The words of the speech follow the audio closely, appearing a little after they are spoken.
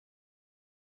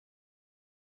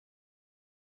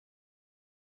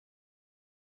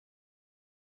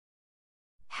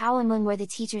How and when were the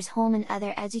teacher's home and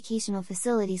other educational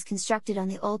facilities constructed on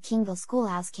the old Kingville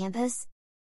Schoolhouse campus?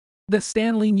 The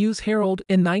Stanley News-Herald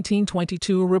in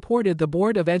 1922 reported the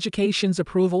Board of Education's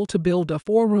approval to build a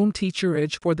 4-room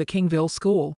teacherage for the Kingville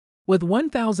School, with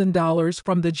 $1,000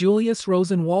 from the Julius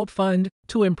Rosenwald Fund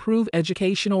to improve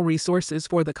educational resources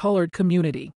for the colored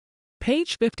community.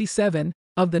 Page 57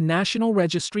 of the National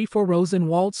Registry for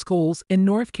Rosenwald Schools in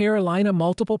North Carolina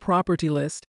Multiple Property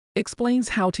List explains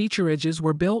how teacherages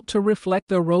were built to reflect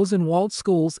the Rosenwald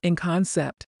schools in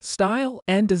concept, style,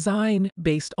 and design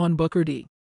based on Booker T.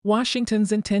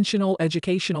 Washington's intentional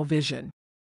educational vision.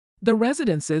 The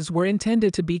residences were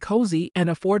intended to be cozy and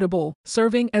affordable,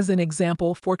 serving as an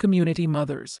example for community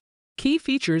mothers. Key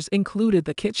features included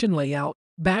the kitchen layout,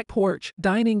 back porch,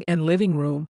 dining and living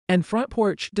room, and front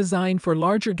porch designed for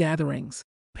larger gatherings.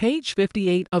 Page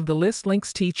 58 of the list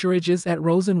links teacherages at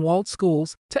Rosenwald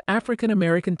schools to African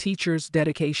American teachers'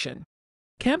 dedication.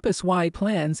 Campus-wide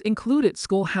plans included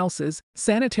schoolhouses,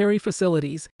 sanitary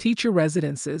facilities, teacher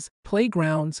residences,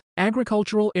 playgrounds,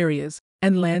 agricultural areas,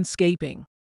 and landscaping.